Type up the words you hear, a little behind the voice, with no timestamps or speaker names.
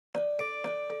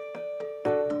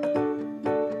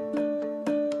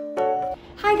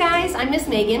Hi guys, I'm Miss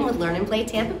Megan with Learn and Play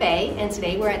Tampa Bay, and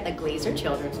today we're at the Glazer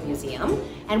Children's Museum,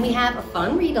 and we have a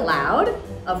fun read aloud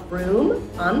of Broom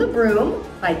on the Broom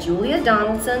by Julia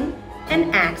Donaldson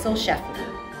and Axel Scheffler.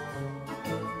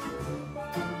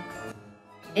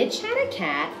 Mitch had a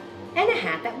cat and a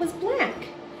hat that was black,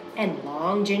 and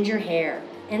long ginger hair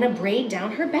and a braid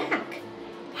down her back.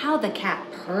 How the cat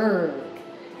purred,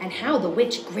 and how the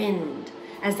witch grinned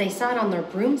as they sat on their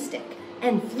broomstick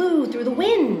and flew through the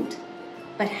wind.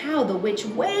 But how the witch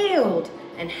wailed,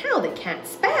 and how the cat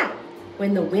spat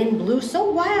when the wind blew so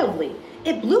wildly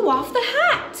it blew off the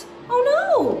hat.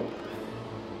 Oh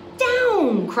no!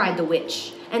 Down, cried the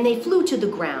witch, and they flew to the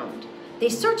ground. They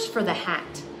searched for the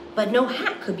hat, but no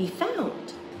hat could be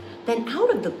found. Then out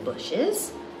of the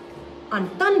bushes, on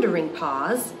thundering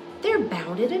paws, there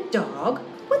bounded a dog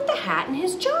with the hat in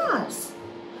his jaws.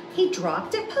 He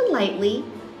dropped it politely,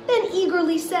 then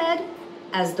eagerly said,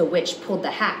 as the witch pulled the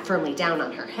hat firmly down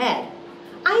on her head,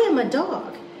 "I am a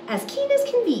dog, as keen as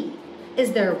can be.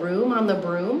 Is there room on the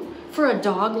broom for a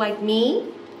dog like me?"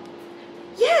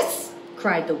 "Yes,"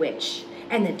 cried the witch,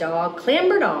 and the dog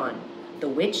clambered on. The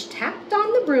witch tapped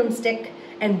on the broomstick,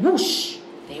 and whoosh,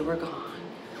 they were gone.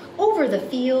 Over the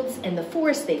fields and the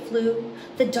forest they flew.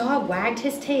 The dog wagged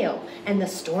his tail, and the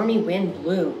stormy wind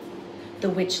blew. The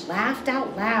witch laughed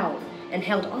out loud and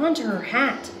held on to her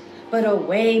hat, but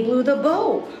away blew the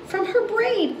bow from her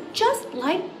braid, just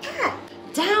like that.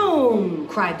 "Down!"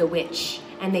 cried the witch,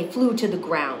 and they flew to the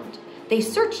ground. They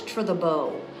searched for the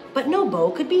bow, but no bow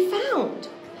could be found.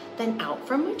 Then out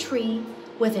from a tree,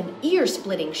 with an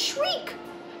ear-splitting shriek,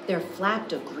 there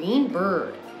flapped a green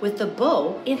bird with the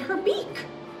bow in her beak.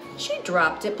 She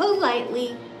dropped it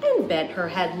politely and bent her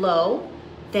head low,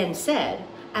 then said,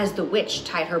 as the witch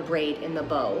tied her braid in the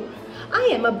bow, "I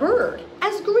am a bird,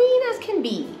 as green as can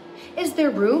be. Is there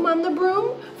room on the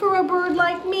broom for a bird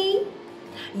like me?"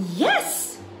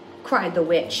 "Yes!" cried the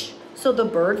witch. So the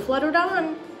bird fluttered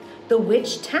on. The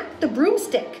witch tapped the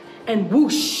broomstick, and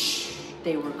whoosh,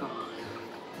 they were gone.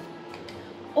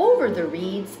 Over the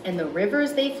reeds and the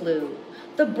rivers they flew.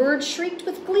 The bird shrieked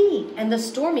with glee, and the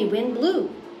stormy wind blew.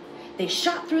 They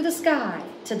shot through the sky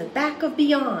to the back of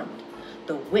beyond.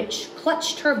 The witch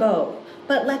clutched her bow,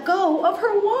 but let go of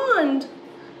her wand.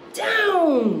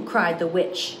 "Down!" cried the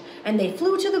witch, and they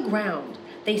flew to the ground.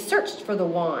 They searched for the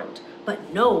wand,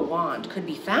 but no wand could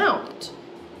be found.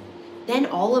 Then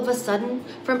all of a sudden,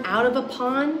 from out of a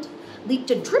pond,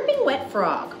 leaped a dripping wet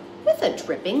frog with a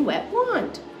dripping wet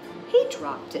wand. He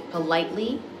dropped it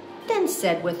politely, then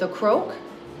said with a croak,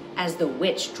 as the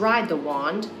witch dried the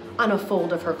wand on a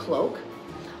fold of her cloak,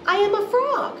 "I am a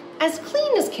frog, as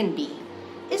clean as can be.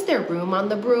 Is there room on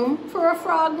the broom for a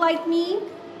frog like me?"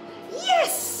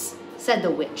 "Yes!" said the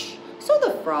witch. So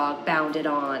the frog bounded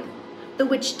on. The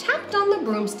witch tapped on the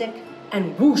broomstick,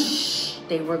 and whoosh,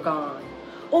 they were gone.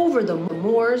 Over the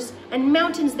moors and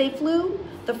mountains they flew.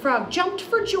 The frog jumped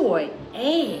for joy,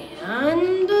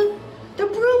 and the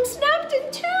broom snapped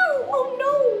in two. Oh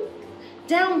no!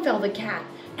 Down fell the cat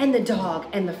and the dog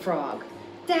and the frog.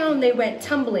 Down they went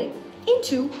tumbling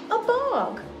into a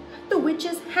bog. The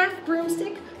witch's half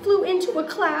broomstick flew into a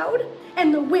cloud,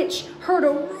 and the witch heard a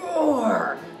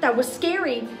roar that was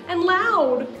scary and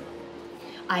loud.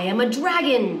 "I am a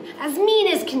dragon, as mean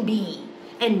as can be,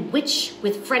 and which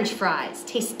with French fries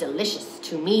tastes delicious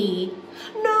to me."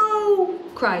 "No!"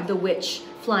 cried the witch,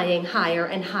 flying higher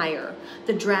and higher.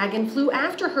 The dragon flew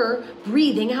after her,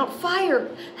 breathing out fire.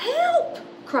 "Help!"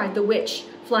 cried the witch,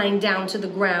 flying down to the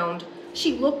ground.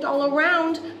 She looked all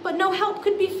around, but no help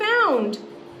could be found.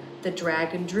 The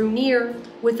dragon drew near,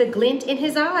 with a glint in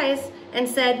his eyes, and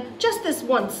said, "Just this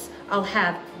once, I'll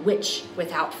have witch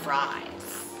without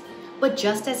fries." But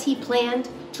just as he planned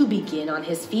to begin on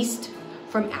his feast,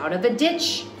 from out of a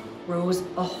ditch rose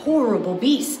a horrible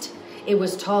beast. It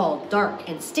was tall, dark,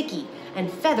 and sticky,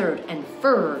 and feathered and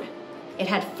furred. It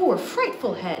had 4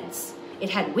 frightful heads.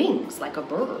 It had wings like a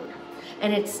bird,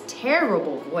 and its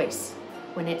terrible voice,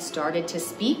 when it started to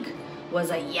speak,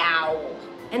 was a yowl,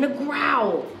 and a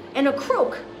growl, and a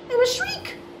croak, and a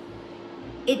shriek.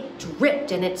 It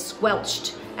dripped and it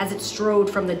squelched as it strode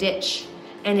from the ditch,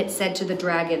 and it said to the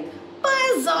dragon,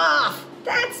 "Buzz off!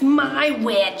 That's my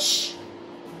witch!"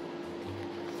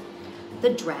 The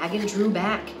dragon drew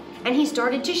back, and he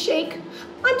started to shake.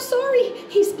 "I'm sorry,"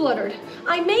 he spluttered.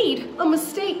 "I made a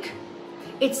mistake.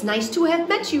 It's nice to have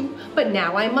met you, but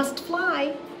now I must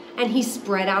fly." And he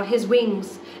spread out his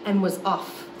wings and was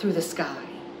off through the sky.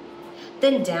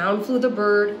 Then down flew the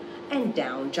bird, and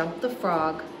down jumped the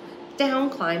frog. Down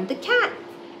climbed the cat,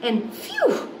 and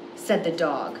phew, said the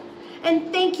dog.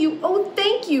 And thank you, oh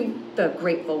thank you, the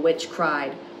grateful witch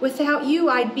cried. Without you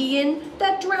I'd be in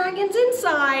the dragon's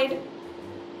inside.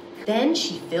 Then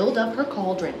she filled up her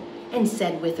cauldron and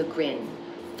said with a grin,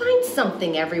 find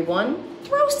something, everyone,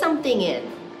 throw something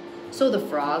in. So the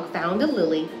frog found a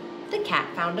lily, the cat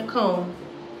found a cone,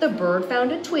 the bird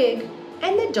found a twig,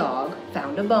 and the dog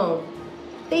found a bone.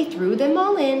 They threw them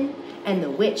all in, and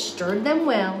the witch stirred them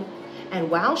well. And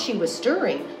while she was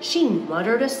stirring, she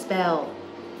muttered a spell.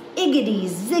 Iggity,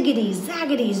 ziggity,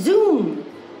 zaggity, zoom!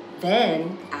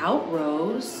 Then out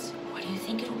rose, what do you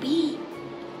think it'll be?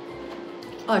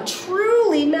 A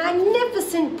truly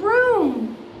magnificent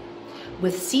broom!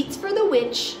 With seats for the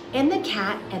witch, and the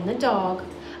cat, and the dog,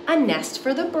 a nest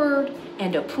for the bird,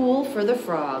 and a pool for the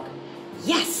frog.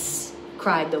 Yes!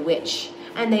 Cried the witch,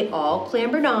 and they all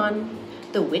clambered on.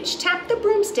 The witch tapped the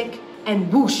broomstick,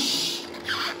 and whoosh!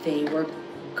 They were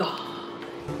gone.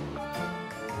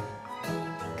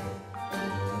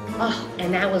 Oh,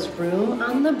 and that was Room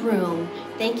on the Broom.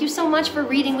 Thank you so much for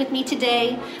reading with me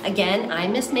today. Again,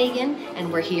 I'm Miss Meagan,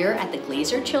 and we're here at the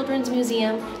Glazer Children's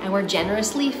Museum, and we're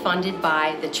generously funded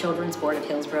by the Children's Board of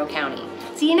Hillsborough County.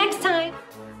 See you next time.